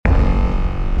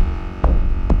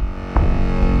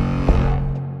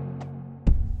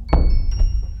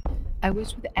I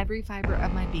wish with every fiber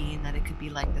of my being that it could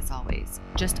be like this always,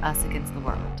 just us against the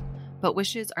world. But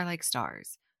wishes are like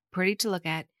stars, pretty to look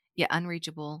at, yet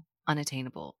unreachable,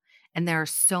 unattainable. And there are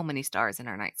so many stars in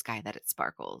our night sky that it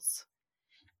sparkles.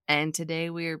 And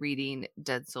today we are reading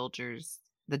The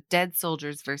Dead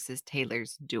Soldiers versus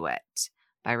Tailors Duet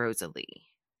by Rosa Lee.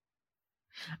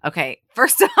 Okay,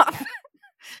 first off,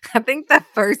 I think the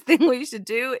first thing we should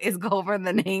do is go over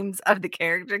the names of the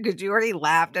character because you already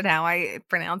laughed at how I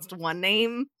pronounced one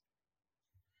name.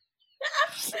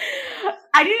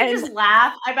 I didn't just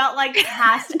laugh. I about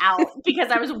passed out because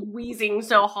I was wheezing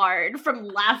so hard from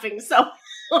laughing so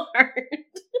hard.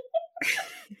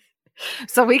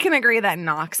 So we can agree that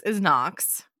Nox is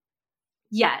Nox.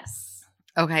 Yes.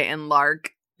 Okay, and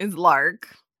Lark is Lark.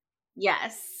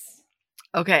 Yes.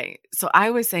 Okay, so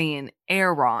I was saying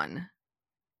Aeron.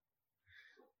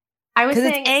 I was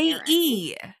saying it's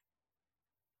A-E.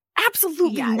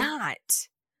 Absolutely not.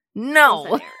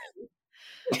 No.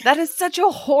 That is such a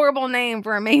horrible name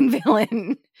for a main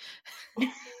villain.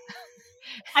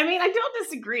 I mean, I don't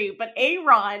disagree, but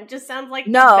Aeron just sounds like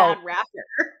a bad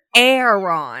rapper.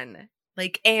 Aeron.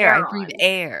 Like air. Aeron. I breathe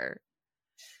air.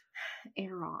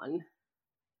 Aeron.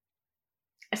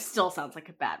 It still sounds like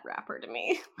a bad rapper to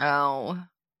me. Oh.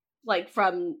 Like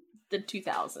from the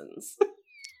 2000s.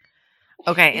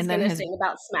 Okay, He's and then gonna sing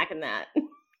about smacking that.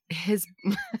 His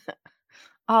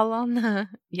all on the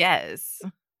yes.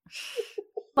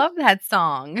 Love that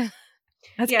song.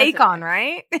 That's Akon,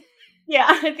 right? Yeah,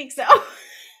 I think so.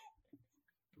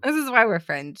 This is why we're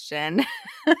friends, Jenn.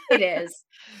 It is.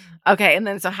 Okay, and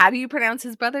then so how do you pronounce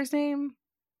his brother's name?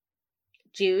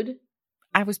 Jude.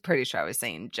 I was pretty sure I was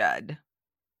saying Judd.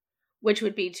 Which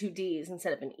would be 2 D's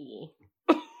instead of an E.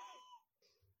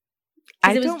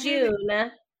 Because it was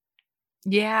June.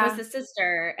 Yeah. Was the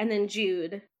sister, and then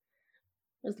Jude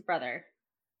was the brother.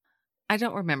 I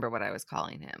don't remember what I was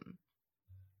calling him.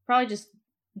 Probably just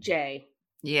Jay.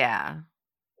 Yeah.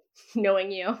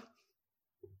 Knowing you.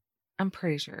 I'm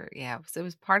pretty sure. Yeah. So it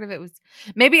was part of it was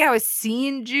maybe I was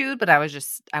seeing Jude, but I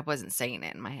wasn't saying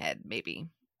it in my head, maybe.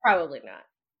 Probably not.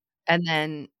 And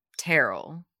then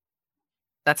Terrell.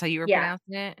 That's how you were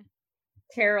pronouncing it?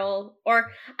 Terrell. Or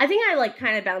I think I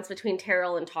kind of bounced between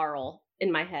Terrell and Tarl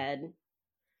in my head.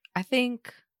 I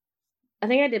think I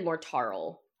did more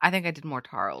Tarl. I think I did more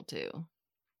Tarl too.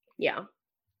 Yeah.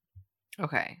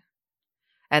 Okay.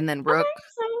 And then Rook.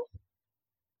 So.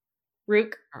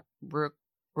 Rook.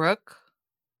 Rook.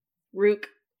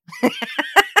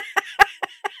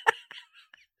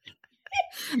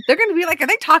 They're going to be like, are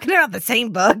they talking about the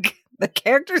same book? The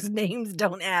characters' names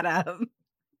don't add up.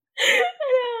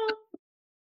 I know.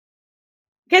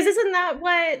 Because isn't that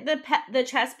what the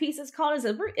chess piece is called?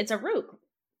 It's a rook,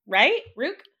 right?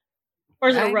 Rook? Or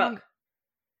is it a rook?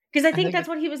 Because I think that's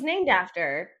what he was named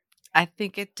after. I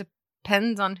think it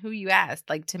depends on who you ask.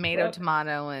 Like tomato,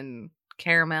 and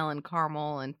caramel and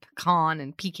caramel and pecan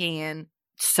and pecan,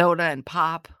 soda and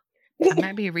pop. That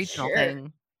might be a regional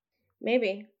thing.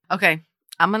 Maybe. Okay.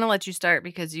 I'm going to let you start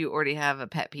because you already have a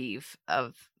pet peeve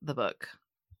of the book.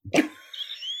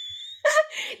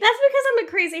 That's because I'm a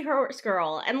crazy horse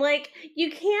girl. And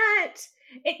you can't...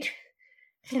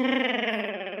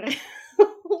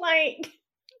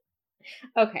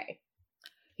 Okay.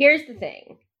 Here's the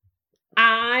thing.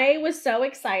 I was so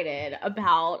excited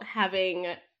about having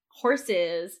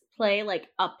horses play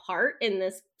a part in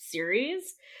this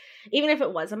series. Even if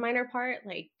it was a minor part,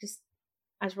 I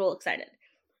was real excited.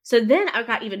 So then I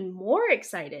got even more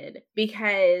excited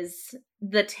because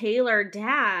the Tailor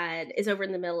dad is over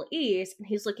in the Middle East and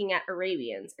he's looking at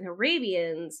Arabians. And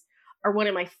Arabians are one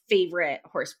of my favorite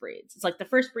horse breeds. It's the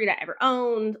first breed I ever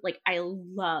owned. I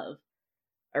love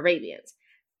Arabians.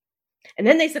 And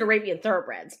then they said Arabian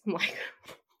thoroughbreds. I'm like,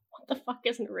 what the fuck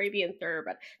is an Arabian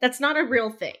thoroughbred? That's not a real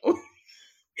thing.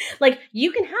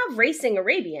 You can have racing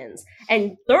Arabians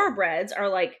and thoroughbreds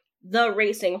are the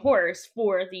racing horse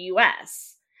for the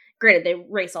US. Granted, they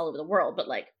race all over the world, but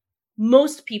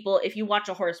most people, if you watch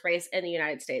a horse race in the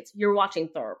United States, you're watching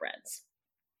thoroughbreds.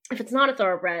 If it's not a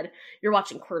thoroughbred, you're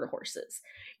watching quarter horses.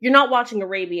 You're not watching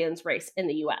Arabians race in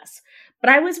the US. But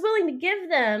I was willing to give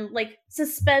them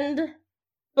suspend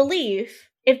belief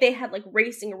if they had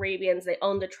racing Arabians, they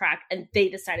owned the track and they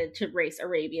decided to race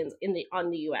Arabians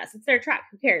on the US. It's their track.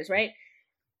 Who cares, right?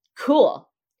 Cool.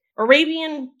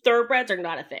 Arabian thoroughbreds are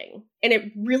not a thing. And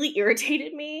it really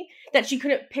irritated me that she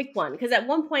couldn't pick one. Because at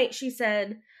one point she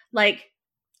said,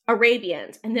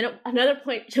 Arabians. And then at another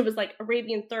point she was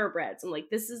Arabian thoroughbreds. I'm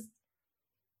this is...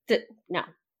 No.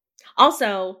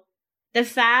 Also, the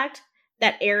fact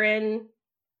that Aeron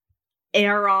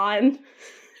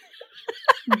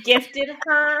gifted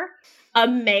her a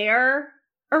mare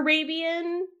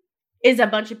Arabian is a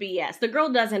bunch of BS. The girl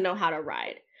doesn't know how to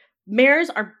ride. Mares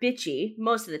are bitchy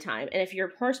most of the time. And if you're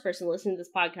a horse person listening to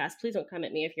this podcast, please don't come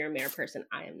at me if you're a mare person.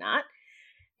 I am not.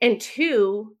 And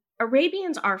 2,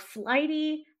 Arabians are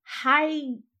flighty, high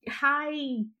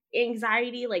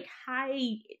anxiety, like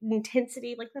high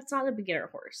intensity. Like, that's not a beginner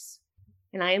horse.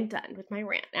 And I am done with my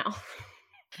rant now.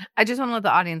 I just want to let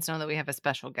the audience know that we have a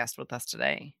special guest with us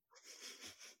today.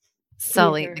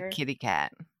 Sully, the kitty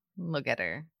cat. Look at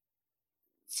her.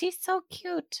 She's so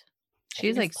cute.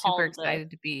 She's like super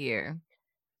excited to be here.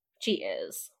 She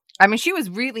is. I mean, she was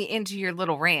really into your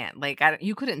little rant. Like,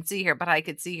 you couldn't see her, but I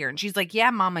could see her. And she's like, yeah,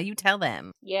 mama, you tell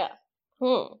them. Yeah.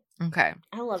 Okay.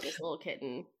 I love this little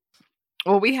kitten.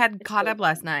 Well, we had caught up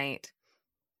last night.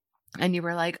 And you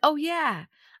were like, oh, yeah,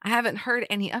 I haven't heard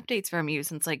any updates from you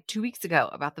since like 2 weeks ago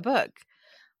about the book.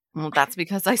 Well, that's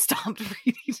because I stopped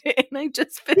reading it and I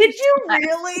just finished. Did you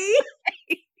really?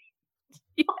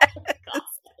 Yes.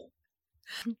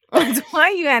 That's why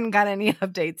you hadn't got any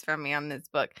updates from me on this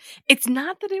book. It's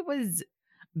not that it was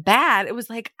bad. It was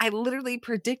like I literally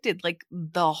predicted like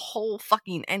the whole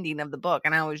fucking ending of the book.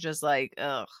 And I was just like,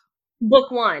 ugh.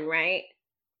 Book 1, right?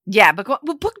 Yeah, but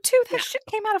book 2, that shit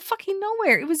came out of fucking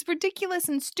nowhere. It was ridiculous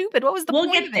and stupid. What was the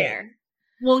point of it?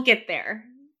 We'll get there.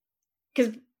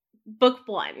 Because book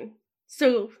 1.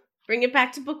 So bring it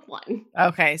back to book 1.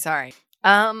 Okay, sorry.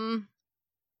 I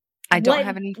don't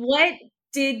have any. What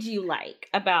did you like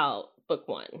about book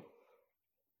 1?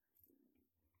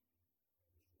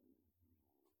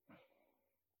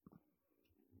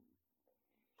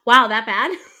 Wow, that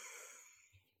bad?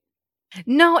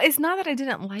 No, it's not that I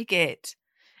didn't like it.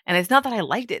 And it's not that I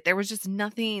liked it. There was just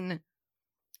nothing.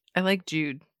 I like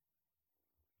Jude.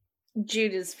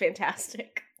 Jude is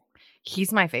fantastic.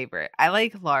 He's my favorite. I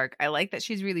like Lark. I like that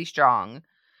she's really strong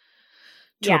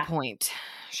to a point.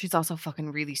 She's also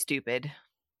fucking really stupid.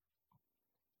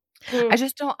 I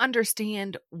just don't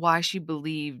understand why she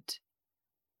believed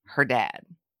her dad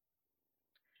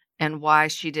and why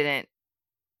she didn't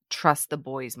trust the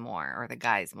boys more or the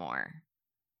guys more.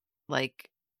 Like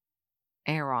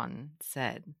Aeron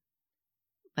said.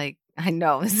 Like, I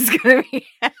know this is going to be...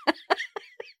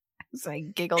 So I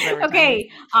giggled every time.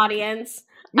 Okay, audience.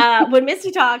 When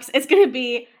Mistie talks, it's going to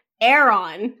be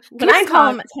Aeron. When I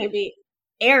talk, it's going to be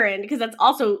Aeron, because that's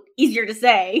also easier to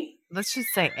say. Let's just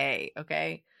say A,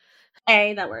 okay?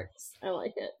 A, that works. I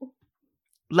like it.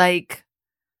 Like,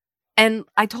 and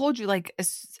I told you, like,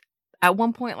 at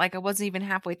one point, like, I wasn't even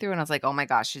halfway through, and I was like, oh my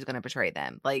gosh, she's going to betray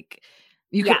them. Like,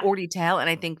 you could already tell, and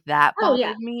I think that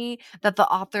bothered me, that the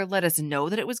author let us know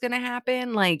that it was going to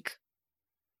happen. Like,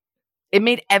 it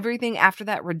made everything after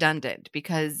that redundant,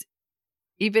 because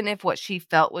even if what she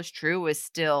felt was true, it was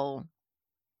still,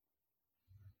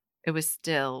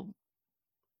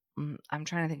 I'm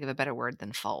trying to think of a better word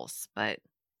than false, but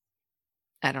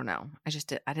I don't know.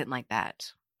 I didn't like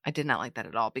that. I did not like that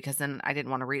at all, because then I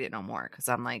didn't want to read it no more, because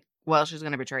I'm like, well, she's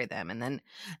going to betray them, and then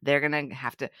they're going to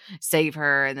have to save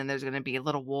her, and then there's going to be a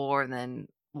little war, and then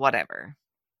whatever.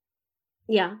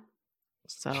 Yeah.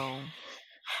 So.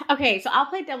 Okay, so I'll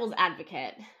play devil's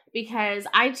advocate, because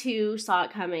I too saw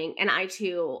it coming, and I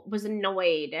too was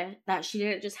annoyed that she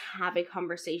didn't just have a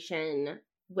conversation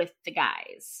with the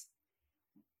guys.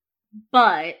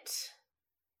 But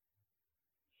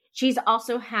she's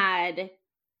also had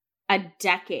a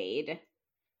decade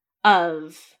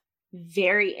of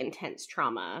very intense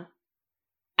trauma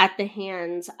at the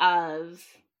hands of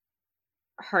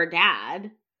her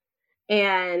dad.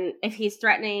 And if he's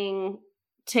threatening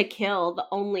to kill the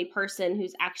only person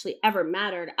who's actually ever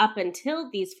mattered up until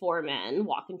these 4 men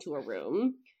walk into a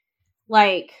room,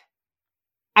 like,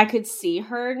 I could see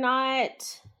her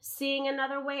not seeing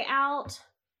another way out.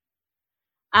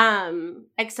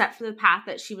 Except for the path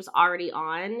that she was already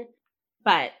on.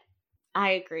 But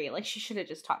I agree. Like, she should have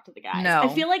just talked to the guys. No. I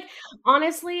feel like,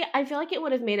 honestly, it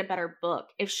would have made a better book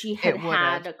if she had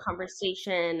had a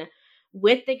conversation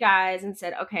with the guys and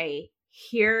said, okay,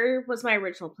 here was my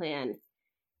original plan.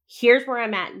 Here's where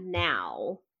I'm at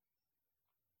now.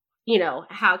 You know,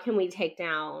 how can we take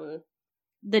down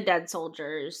the dead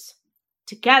soldiers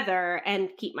together and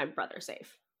keep my brother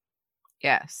safe?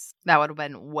 Yes, that would have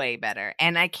been way better.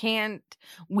 And I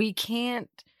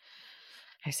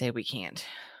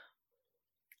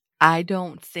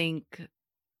don't think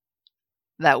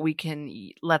that we can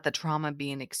let the trauma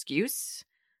be an excuse,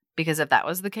 because if that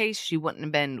was the case, she wouldn't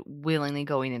have been willingly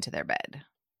going into their bed,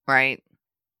 right?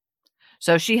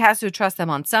 So she has to trust them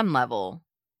on some level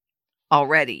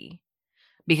already,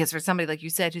 because for somebody, like you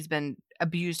said, who's been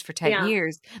abused for 10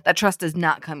 years, that trust does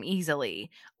not come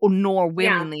easily, nor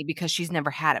willingly, because she's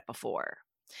never had it before.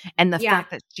 And the Yeah.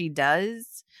 fact that she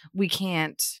does, we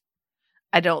can't,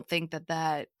 I don't think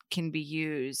that can be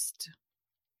used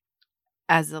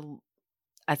as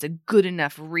a good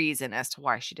enough reason as to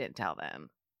why she didn't tell them.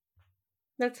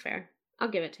 That's fair. I'll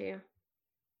give it to you.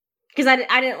 Because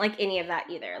I didn't like any of that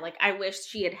either. Like, I wish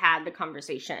she had had the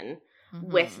conversation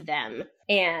with them.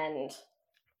 And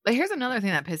but here's another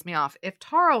thing that pissed me off. If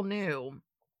Tarl knew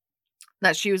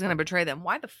that she was going to betray them,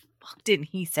 why the fuck didn't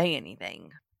he say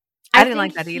anything? I didn't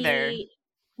like that either.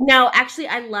 No, actually,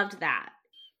 I loved that.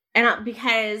 And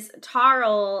because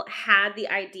Tarl had the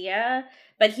idea,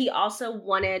 but he also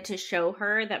wanted to show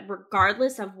her that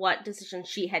regardless of what decision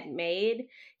she had made,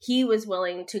 he was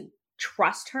willing to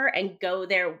trust her and go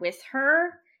there with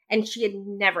her. And she had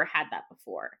never had that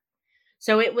before.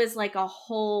 So it was like a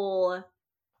whole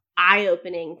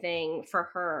eye-opening thing for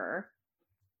her.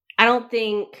 I don't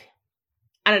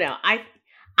know.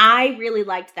 I really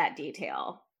liked that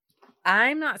detail.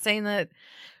 I'm not saying that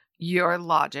your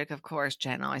logic, of course,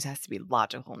 Jenn always has to be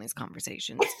logical in these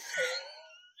conversations.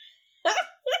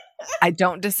 I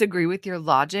don't disagree with your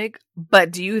logic,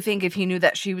 but do you think if he knew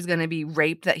that she was going to be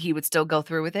raped that he would still go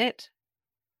through with it?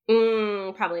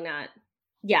 Probably not.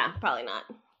 Yeah, probably not.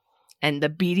 And the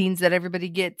beatings that everybody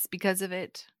gets because of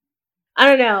it? I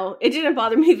don't know. It didn't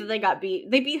bother me that they got beat.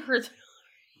 They beat her.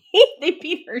 They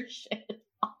beat her shit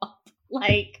up.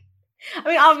 Like, I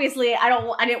mean, obviously, I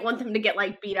didn't want them to get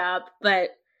like beat up, but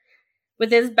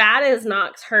with as bad as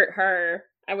Knox hurt her,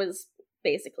 I was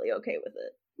basically okay with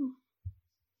it.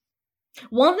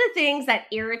 One of the things that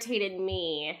irritated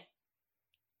me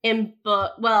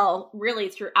really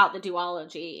throughout the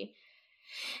duology,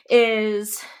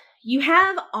 is you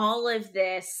have all of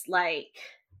this like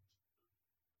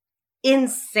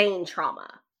insane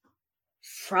trauma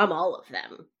from all of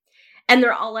them. And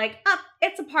they're all like,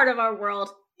 it's a part of our world.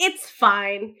 It's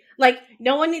fine. Like,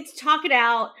 no one needs to talk it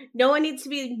out. No one needs to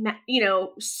be,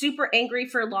 super angry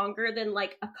for longer than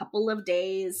like a couple of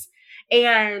days.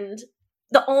 And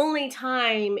the only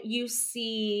time you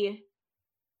see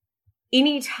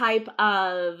any type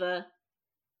of,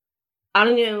 I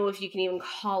don't know if you can even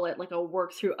call it like a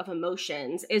work through of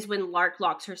emotions, is when Lark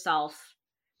locks herself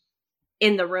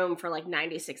in the room for like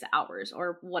 96 hours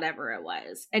or whatever it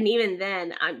was. And even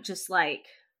then, I'm just like,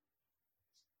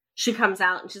 she comes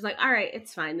out and she's like, all right,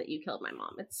 it's fine that you killed my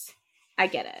mom. I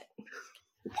get it.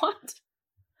 What?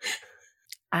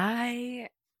 I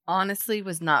honestly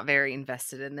was not very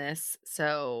invested in this,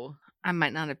 so I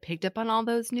might not have picked up on all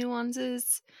those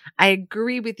nuances. I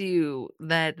agree with you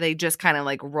that they just kind of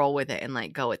like roll with it and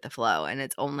like go with the flow. And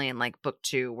it's only in like book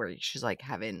 2 where she's like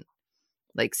having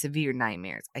like severe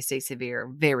nightmares. I say severe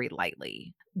very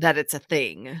lightly, that it's a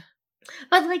thing.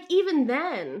 But like even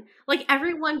then, like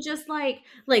everyone just like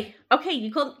okay,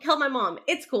 you killed my mom.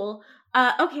 It's cool.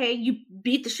 Okay, you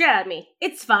beat the shit out of me.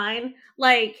 It's fine.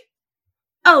 Like,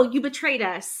 oh, you betrayed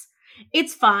us.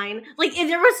 It's fine. Like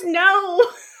there was no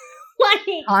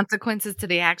like consequences to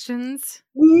the actions.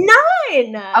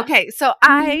 None. Okay, so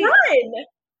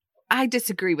I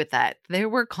disagree with that. There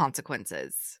were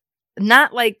consequences.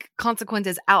 Not like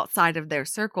consequences outside of their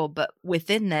circle, but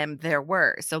within them there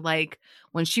were. So like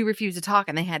when she refused to talk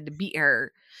and they had to beat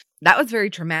her, that was very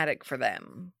traumatic for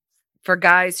them. For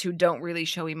guys who don't really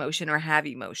show emotion or have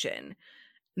emotion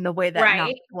in the way that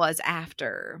Knox was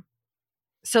after.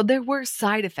 So there were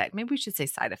side effects. Maybe we should say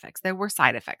side effects. There were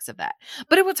side effects of that.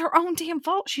 But it was her own damn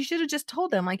fault. She should have just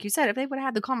told them, like you said. If they would have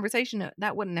had the conversation,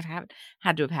 that wouldn't have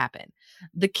had to have happened.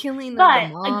 The killing of the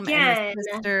mom and the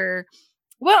sister.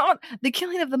 Well, the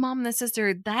killing of the mom and the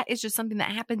sister, that is just something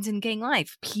that happens in gang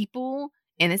life.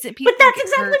 Innocent people. But that's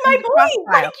exactly my point.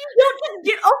 Like, you don't just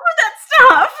get over that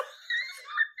stuff.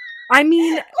 I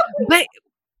mean, but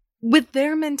with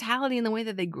their mentality and the way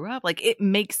that they grew up, like, it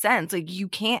makes sense. Like, you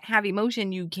can't have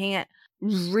emotion. You can't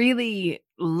really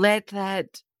let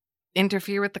that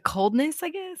interfere with the coldness, I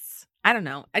guess. I don't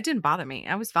know. It didn't bother me.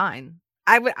 I was fine.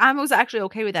 I was actually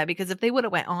okay with that, because if they would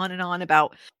have went on and on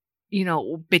about,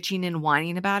 bitching and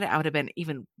whining about it, I would have been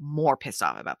even more pissed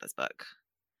off about this book.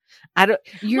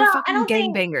 You're fucking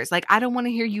gangbangers. Like, I don't want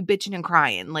to hear you bitching and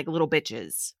crying like little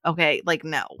bitches. Okay? Like,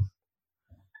 no.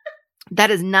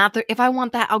 That is not if I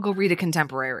want that, I'll go read a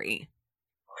contemporary.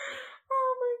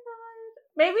 Oh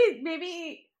my god.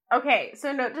 Maybe okay,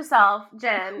 so note to self,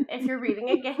 Jenn, if you're reading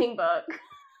a gang book,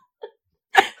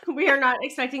 we are not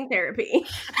expecting therapy.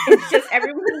 It's just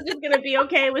everyone's just gonna be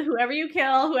okay with whoever you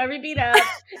kill, whoever you beat up,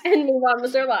 and move on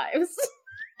with their lives.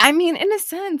 I mean, in a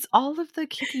sense, all of the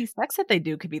kinky sex that they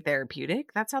do could be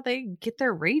therapeutic. That's how they get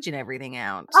their rage and everything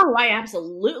out. Oh, I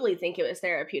absolutely think it was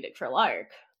therapeutic for Lark.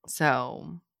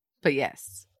 So, but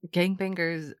yes,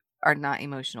 gangbangers are not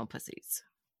emotional pussies.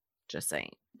 Just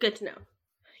saying. Good to know.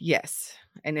 Yes.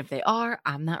 And if they are,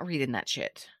 I'm not reading that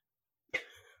shit.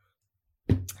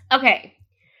 Okay.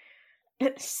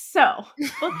 So,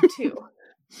 book 2.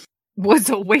 Was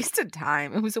a waste of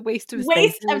time. It was a waste of space.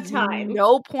 Waste There of was time.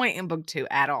 no point in book 2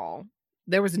 at all.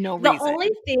 There was no The reason.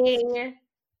 only thing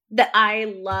that I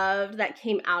loved that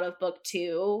came out of book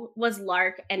 2 was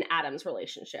Lark and Adam's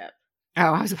relationship.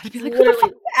 Oh, I was about to be like, Literally, who the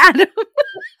fuck is Adam?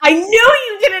 I knew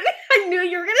you didn't. I knew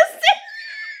you were gonna say.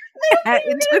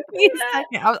 It took me a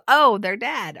second. Oh, their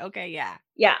dad. Okay, yeah.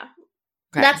 Yeah.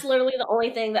 Okay. That's literally the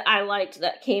only thing that I liked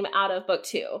that came out of book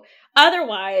 2.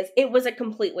 Otherwise, it was a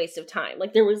complete waste of time.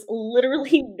 Like, there was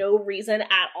literally no reason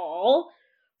at all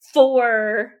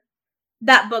for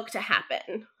that book to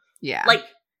happen. Yeah. Like,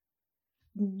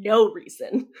 no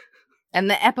reason. And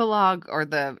the epilogue or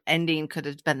the ending could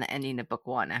have been the ending of book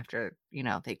 1 after,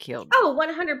 they killed Oh,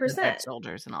 the 100%. dead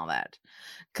soldiers and all that.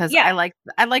 Because Yeah.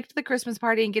 I liked the Christmas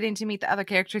party and getting to meet the other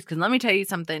characters. Because let me tell you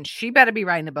something, she better be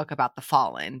writing a book about the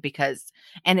Fallen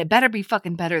and it better be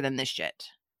fucking better than this shit.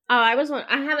 Oh, I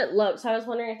haven't looked, so I was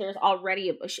wondering if there was already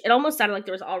a book. It almost sounded like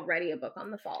there was already a book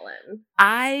on the Fallen.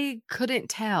 I couldn't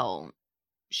tell.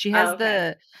 She has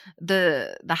the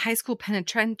high school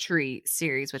penitentiary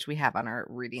series, which we have on our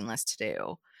reading list to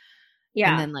do.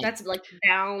 Yeah, and then, that's like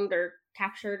bound or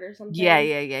captured or something.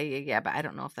 Yeah. But I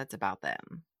don't know if that's about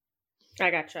them.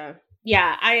 I gotcha.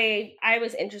 Yeah, I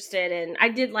was interested in. I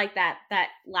did like that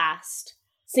last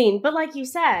scene, but like you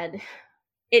said,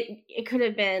 it could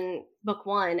have been book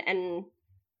 1, and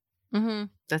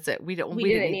that's it. We didn't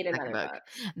need another book.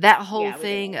 That whole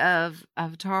thing of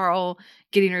Tarl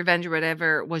getting revenge or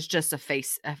whatever was just a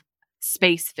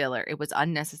space filler. It was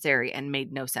unnecessary and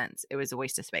made no sense. It was a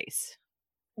waste of space.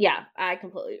 Yeah, I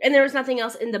completely. And there was nothing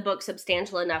else in the book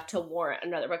substantial enough to warrant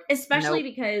another book, especially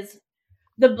because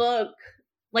the book,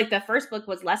 like the first book,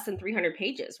 was less than 300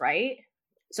 pages, right?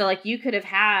 So like you could have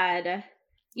had,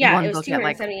 it was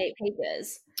 278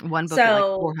 pages. One book at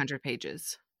like 400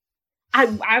 pages.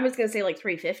 I was gonna say like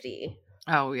 350.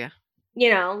 Oh yeah.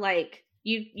 Like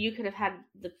you could have had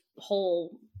the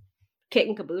whole kit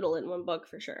and caboodle in one book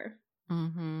for sure.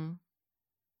 Mm-hmm.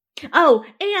 Oh,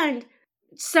 and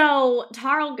so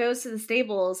Tarl goes to the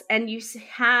stables, and you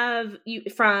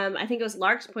from, I think it was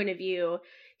Lark's point of view,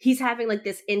 he's having like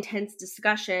this intense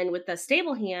discussion with the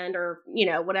stable hand or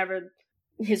whatever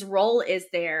his role is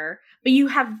there, but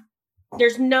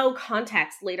there's no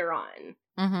context later on.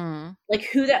 Mm-hmm. Like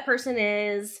who that person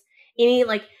is,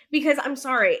 because I'm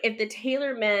sorry, if the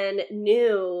Tailor men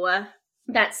knew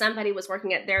that somebody was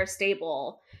working at their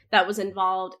stable that was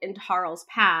involved in Tarl's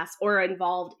past or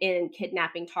involved in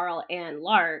kidnapping Tarl and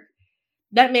Lark,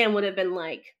 that man would have been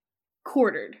like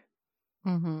quartered.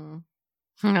 Mm-hmm.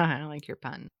 I like your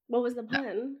pun. What was the pun?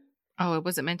 No. Oh, it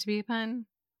wasn't meant to be a pun?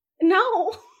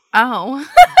 No. Oh.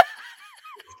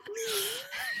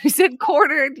 You said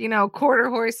quartered, quarter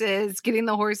horses, getting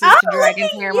the horses to drag and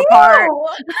tear them apart.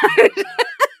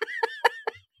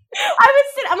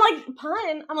 I'm like,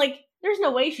 pun. I'm like, there's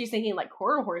no way she's thinking like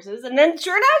quarter horses. And then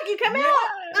sure enough, you come out.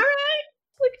 All right.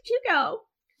 Look at you go.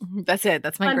 That's it.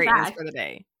 That's my Fun greatness fact for the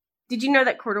day. Did you know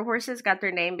that quarter horses got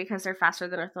their name because they're faster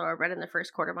than a thoroughbred in the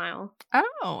first quarter mile?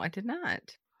 Oh, I did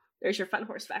not. There's your fun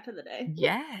horse fact of the day.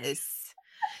 Yes.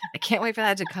 I can't wait for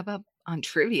that to come up on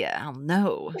trivia. I'll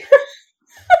know.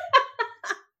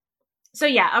 So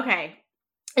yeah, okay.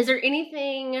 Is there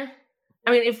anything...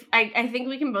 I mean, if I think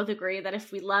we can both agree that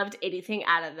if we loved anything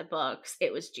out of the books,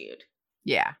 it was Jude.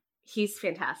 Yeah. He's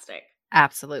fantastic.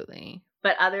 Absolutely.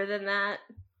 But other than that?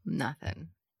 Nothing.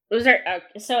 Was there...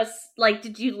 so it's like,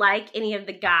 did you like any of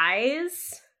the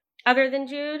guys other than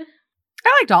Jude?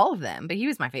 I liked all of them, but he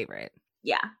was my favorite.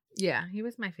 Yeah. Yeah, he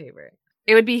was my favorite.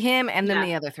 It would be him and then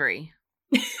the other 3.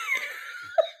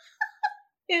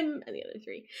 Him and the other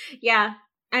 3. Yeah,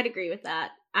 I'd agree with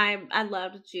that. I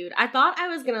loved Jude. I thought I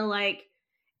was gonna like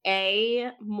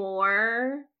A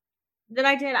more than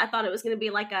I did. I thought it was gonna be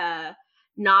like a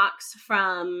Nox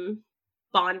from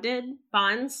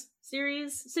Bonds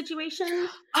series situation.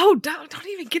 Oh, don't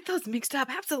even get those mixed up.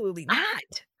 Absolutely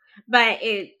not. But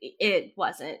it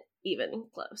wasn't even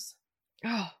close.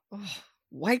 Oh,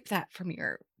 wipe that from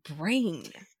your brain.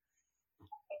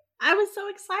 I was so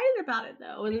excited about it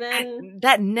though, and then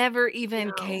that never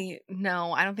even came.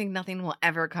 No, I don't think nothing will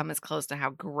ever come as close to how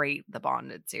great the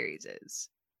Bonded series is.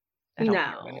 I don't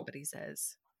care what anybody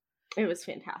says. It was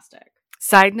fantastic.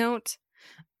 Side note,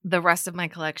 the rest of my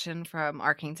collection from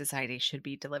Arcane Society should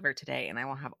be delivered today, and I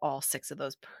will have all 6 of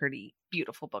those pretty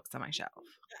beautiful books on my shelf.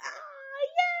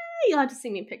 Yay! You'll have to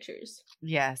send me pictures.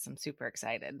 Yes, I'm super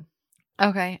excited.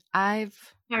 Okay, all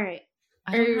right.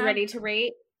 Are you ready to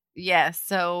rate? Yes.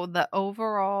 So the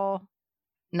overall,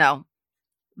 no,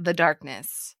 the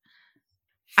darkness.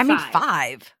 I mean, 5.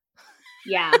 5.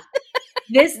 Yeah.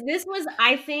 This was,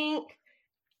 I think,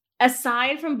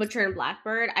 aside from Butcher and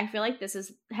Blackbird, I feel like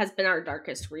this has been our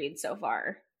darkest read so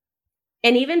far.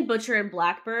 And even Butcher and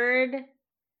Blackbird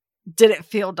Didn't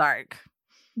feel dark.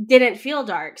 didn't feel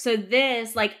dark. So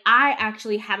this, like, I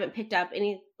actually haven't picked up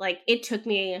any, like, it took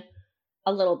me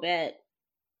a little bit.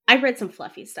 I read some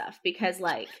fluffy stuff because,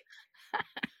 like,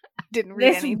 Didn't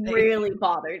read this anything. really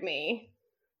bothered me.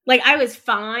 Like, I was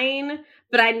fine,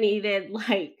 but I needed,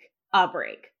 like, a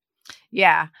break.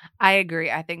 Yeah, I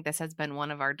agree. I think this has been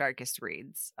one of our darkest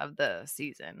reads of the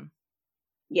season.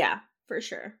 Yeah, for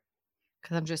sure.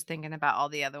 Because I'm just thinking about all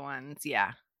the other ones.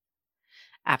 Yeah,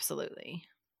 absolutely.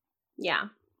 Yeah.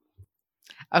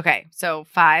 Okay, so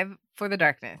 5 for the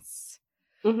darkness.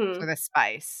 Mm-hmm. For the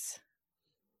spice,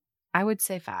 I would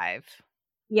say 5.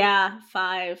 Yeah,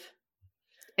 5.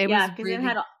 It Yeah, was because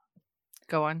really...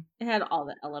 Go on. it had all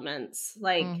the elements,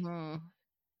 like Mm-hmm.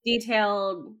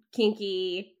 detailed,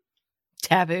 kinky.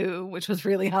 Taboo, which was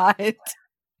really hot.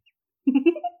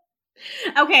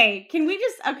 Okay, can we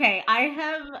just? Okay, I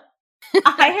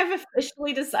have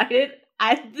officially decided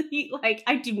I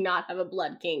do not have a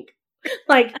blood kink.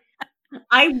 Like,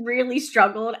 I really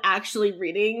struggled actually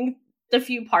reading the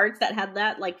few parts that had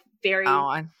that, like, very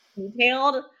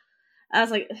detailed. I was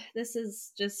like, this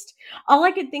is just, all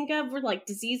I could think of were, like,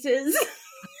 diseases.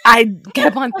 I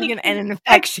kept on thinking an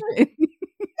infection.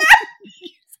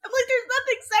 I'm like, there's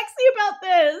nothing sexy about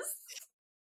this.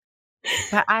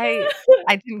 But I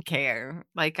didn't care.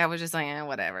 Like, I was just like,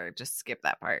 whatever. Just skip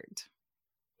that part.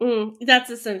 That's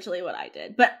essentially what I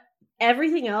did. But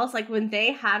everything else, like when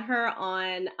they had her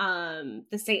on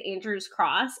the St. Andrew's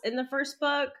Cross in the first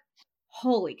book,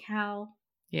 holy cow.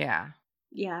 Yeah.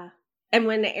 Yeah. And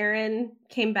when Aeron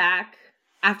came back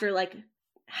after, like,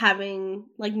 having,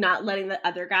 like, not letting the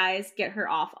other guys get her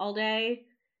off all day,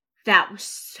 that was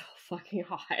so fucking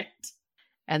hot.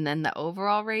 And then the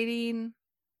overall rating?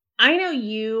 I know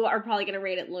you are probably going to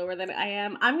rate it lower than I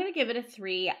am. I'm going to give it a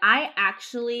 3. I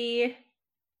actually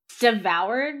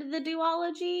devoured the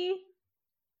duology.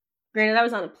 Granted, I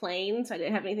was on a plane, so I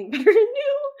didn't have anything better to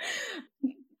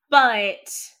do.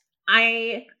 But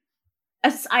I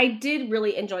did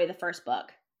really enjoy the first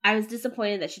book. I was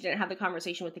disappointed that she didn't have the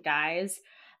conversation with the guys,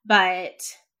 but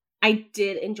I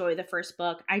did enjoy the first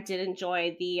book. I did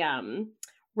enjoy the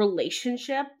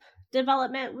relationship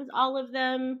development with all of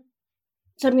them.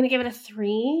 So I'm going to give it a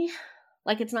 3.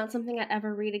 Like, it's not something I'd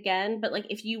ever read again, but, like,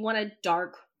 if you want a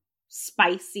dark,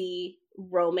 spicy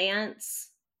romance,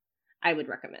 I would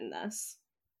recommend this.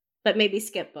 But maybe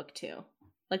skip book 2.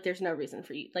 Like, there's no reason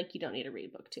for you. Like, you don't need to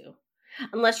read book 2.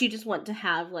 Unless you just want to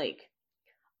have, like,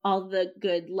 all the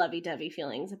good lovey-dovey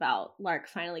feelings about Lark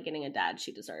finally getting a dad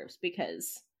she deserves,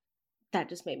 because that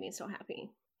just made me so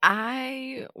happy.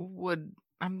 I'm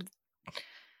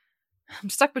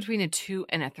stuck between a 2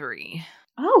 and a 3.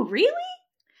 Oh, really?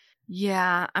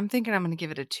 Yeah, I'm thinking I'm going to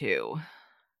give it a 2.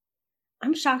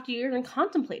 I'm shocked you're even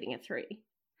contemplating a 3.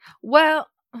 Well,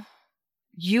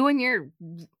 you and your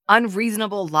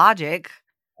unreasonable logic.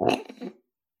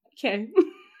 Okay.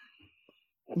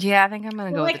 Yeah, I think I'm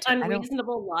going to go with a 2.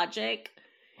 Unreasonable logic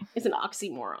is an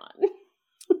oxymoron.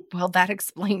 Well, that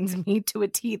explains me to a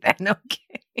T then,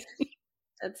 okay.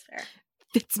 That's fair.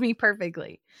 Fits me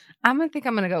perfectly. I'm going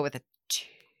to go with a 2.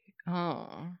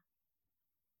 Oh.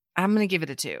 I'm going to give it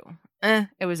a 2.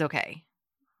 It was okay.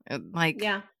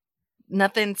 Yeah.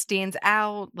 Nothing stands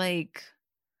out. Like,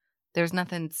 there's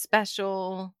nothing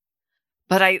special.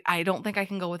 But I don't think I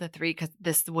can go with a 3 because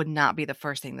this would not be the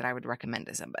first thing that I would recommend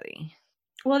to somebody.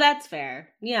 Well, that's fair.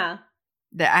 Yeah.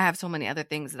 That I have so many other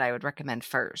things that I would recommend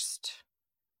first.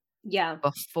 Yeah.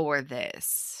 Before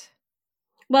this.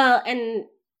 Well, and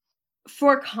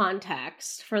for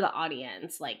context for the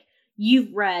audience, like,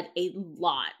 you've read a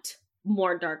lot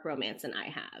more dark romance than I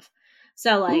have.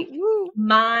 So, like,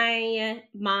 my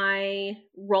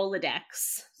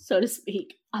Rolodex, so to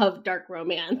speak, of dark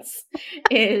romance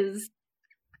is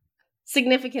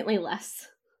significantly less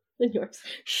than yours.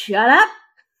 Shut up.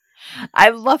 I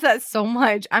love that so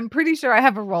much. I'm pretty sure I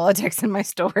have a Rolodex in my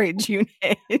storage unit.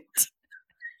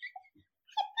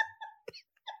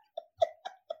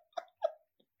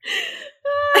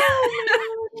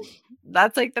 Oh,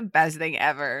 that's like the best thing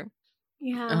ever.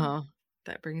 Yeah. Oh,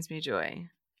 that brings me joy.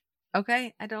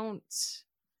 Okay, I got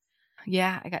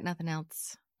nothing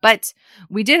else. But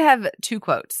we did have 2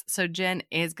 quotes. So Jenn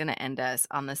is going to end us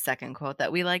on the second quote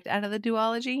that we liked out of the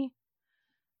duology.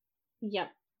 Yep.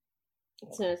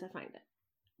 As soon as I find it.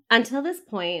 Until this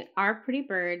point, our pretty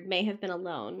bird may have been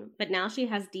alone, but now she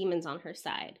has demons on her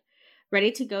side,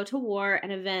 ready to go to war and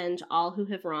avenge all who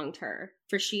have wronged her,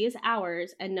 for she is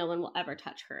ours and no one will ever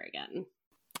touch her again.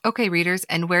 Okay, readers,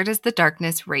 and where does the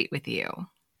darkness rate with you?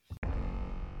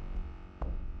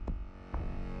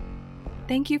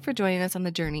 Thank you for joining us on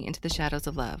the journey into the shadows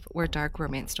of love, where dark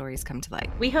romance stories come to light.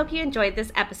 We hope you enjoyed this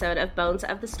episode of Bones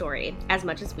of the Story as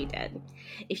much as we did.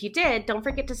 If you did, don't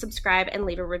forget to subscribe and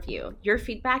leave a review. Your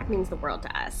feedback means the world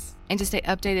to us. And to stay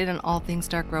updated on all things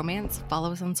dark romance,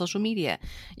 follow us on social media.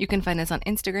 You can find us on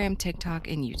Instagram, TikTok,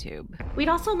 and YouTube. We'd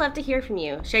also love to hear from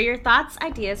you. Share your thoughts,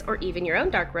 ideas, or even your own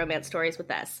dark romance stories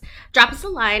with us. Drop us a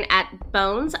line at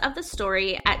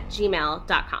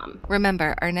bonesofthestory@gmail.com.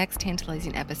 Remember, our next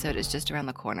tantalizing episode is just around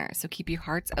the corner, so keep your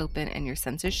hearts open and your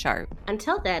senses sharp.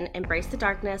 Until then, embrace the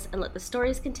darkness and let the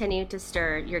stories continue to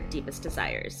stir your deepest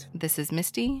desires. This is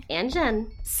Misty and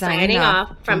Jenn, signing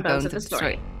off from Bones of the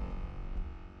Story.